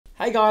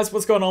Hey guys,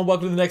 what's going on?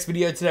 Welcome to the next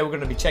video. Today we're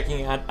going to be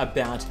checking out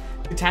about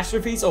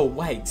Catastrophes or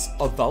Wakes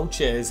of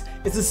Vultures.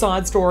 It's a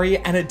side story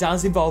and it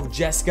does involve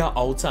Jessica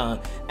Alter.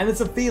 And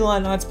it's a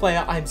Feline Knights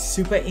player. I'm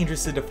super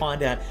interested to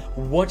find out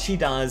what she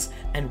does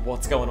and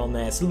what's going on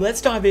there. So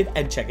let's dive in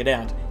and check it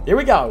out. Here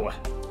we go.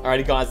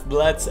 Alrighty guys,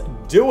 let's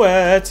do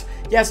it.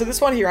 Yeah, so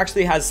this one here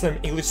actually has some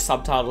English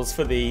subtitles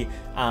for the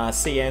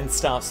CN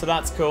stuff, so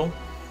that's cool.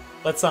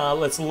 Let's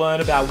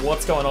learn about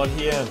what's going on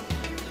here.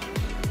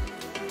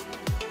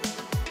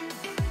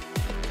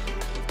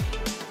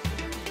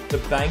 The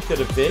bank that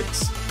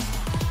evicts,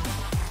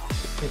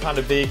 some kind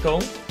of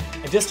vehicle.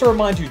 And just to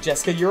remind you,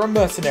 Jessica, you're a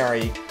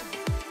mercenary.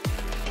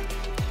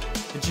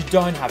 But you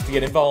don't have to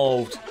get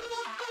involved.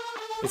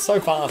 It's so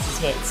fast,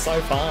 isn't it? It's so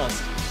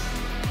fast.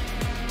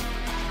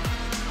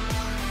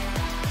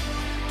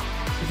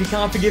 If you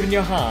can't forgive in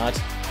your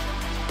heart,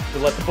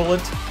 you let the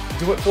bullet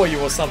do it for you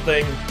or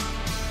something.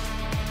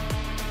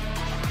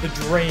 The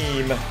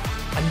dream,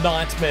 a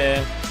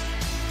nightmare.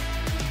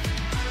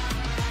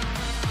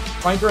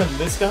 Franker and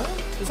Lister?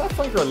 Is that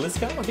Franker and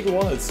Lister? I think it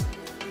was.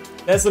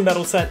 There's the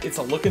metal set. It's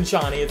looking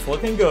shiny. It's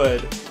looking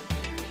good.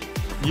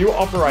 New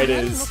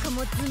operators.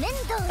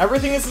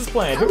 Everything is as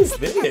planned. Who is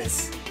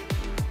this?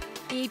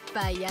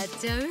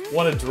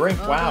 Want a drink?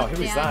 Wow,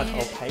 who is that?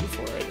 I'll pay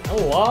for it.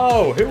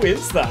 Hello, who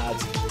is that?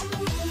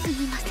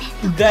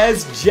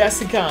 There's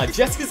Jessica.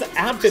 Jessica's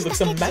outfit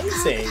looks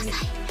amazing.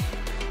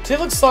 She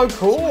looks so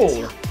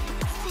cool.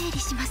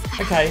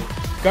 Okay,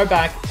 go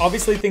back.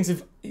 Obviously, things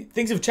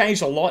have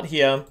changed a lot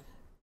here.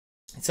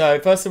 So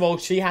first of all,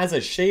 she has a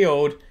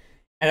shield,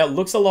 and it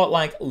looks a lot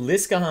like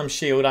Liskerham's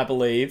shield, I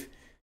believe.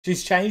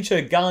 She's changed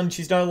her gun.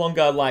 She's no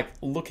longer like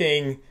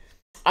looking.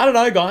 I don't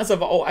know, guys.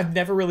 I've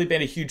never really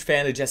been a huge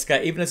fan of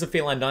Jessica, even as a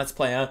Feline Knights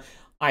player.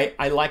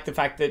 I like the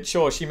fact that,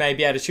 sure, she may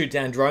be able to shoot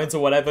down drones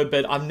or whatever,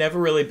 but I've never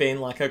really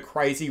been like a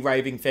crazy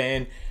raving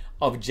fan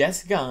of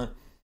Jessica.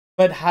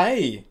 But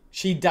hey,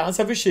 she does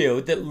have a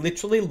shield that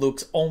literally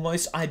looks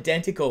almost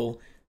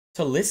identical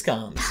to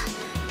Liskerham's.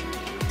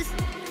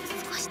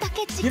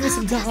 Give me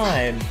some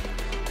time.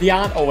 The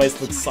art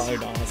always looks so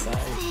nice,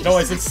 eh? It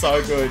always looks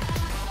so good.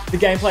 The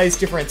gameplay is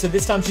different, so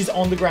this time she's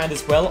on the ground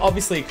as well,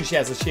 obviously because she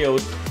has a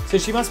shield. So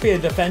she must be a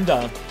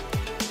defender.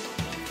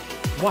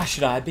 Why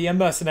should I be a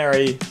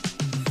mercenary?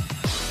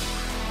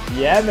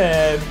 Yeah,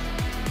 man.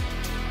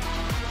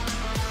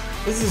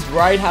 This is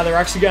great how they're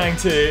actually going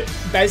to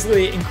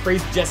basically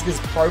increase Jessica's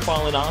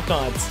profile in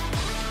Arknights.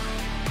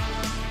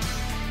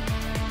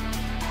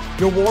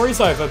 Your war is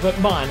over, but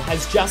mine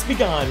has just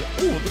begun.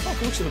 Ooh, look how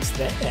cool she looks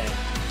there.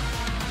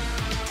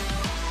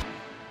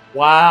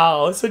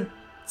 Wow, so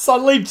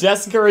suddenly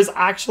Jessica is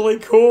actually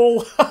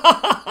cool.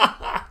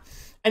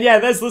 And yeah,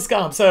 there's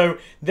Liskarm. So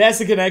there's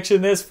the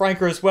connection. There's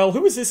Franker as well.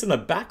 Who is this in the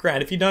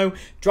background? If you know,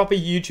 drop a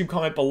YouTube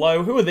comment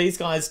below. Who are these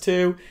guys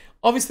too?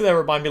 Obviously, they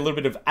remind me a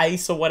little bit of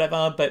Ace or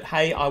whatever, but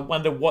hey, I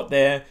wonder what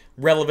their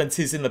relevance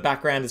is in the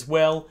background as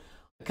well.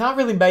 I can't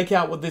really make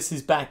out what this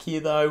is back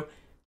here though,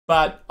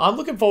 but I'm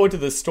looking forward to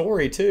the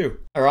story too.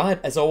 All right,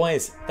 as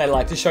always, they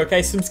like to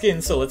showcase some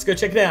skins, so let's go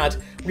check it out.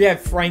 We have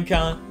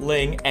Franker,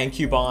 Ling, and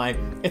Cubai.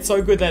 It's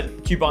so good that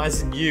Cubai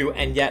is new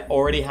and yet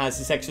already has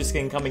this extra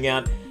skin coming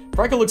out.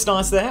 Franker looks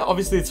nice there.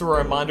 Obviously, it's a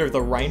reminder of the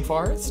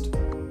rainforest.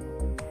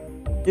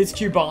 Here's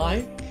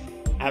Cubai.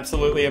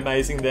 Absolutely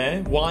amazing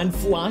there. Wine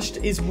flushed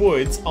is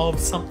woods of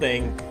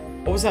something.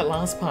 What was that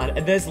last part?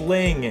 And there's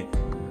Ling.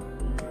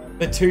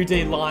 The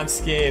 2D lime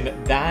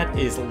skin. That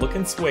is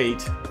looking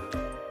sweet.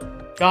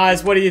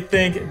 Guys, what do you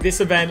think? This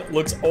event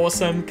looks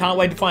awesome. Can't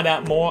wait to find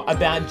out more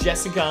about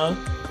Jessica.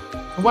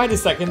 Wait a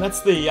second,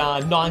 that's the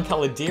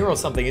 9-colored deer or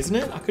something, isn't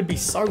it? I could be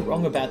so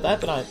wrong about that,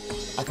 but I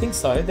think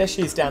so. There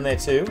she is down there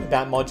too,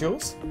 about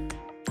modules.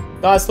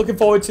 Guys, looking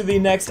forward to the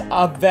next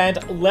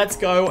event. Let's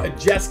go,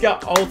 Jessica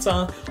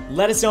Alter.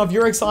 Let us know if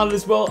you're excited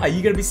as well. Are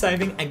you going to be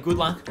saving? And good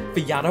luck for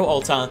Yado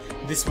Alter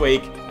this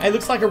week. It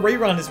looks like a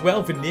rerun as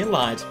well for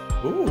Nearlight.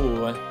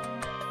 Ooh.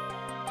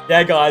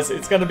 Yeah, guys,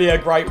 it's going to be a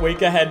great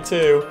week ahead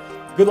too.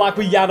 Good luck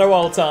with Yado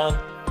Alter.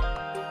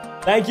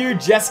 Thank you,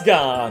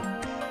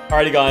 Jessica.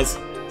 Alrighty, guys.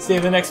 See you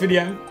in the next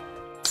video.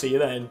 See you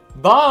then.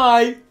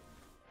 Bye!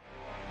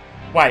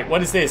 Wait,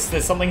 what is this?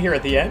 There's something here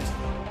at the end?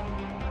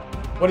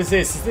 What is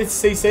this? Is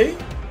this CC?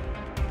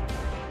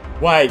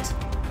 Wait.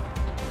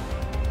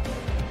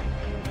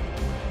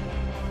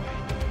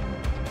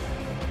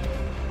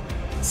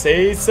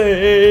 CC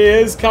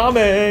is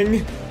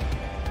coming!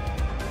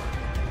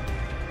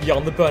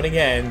 Beyond the burning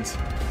end.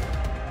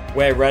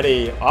 We're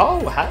ready.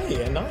 Oh,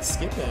 hey, a nice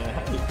skin there.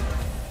 Hey.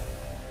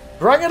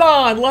 Bring it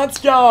on! Let's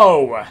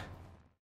go!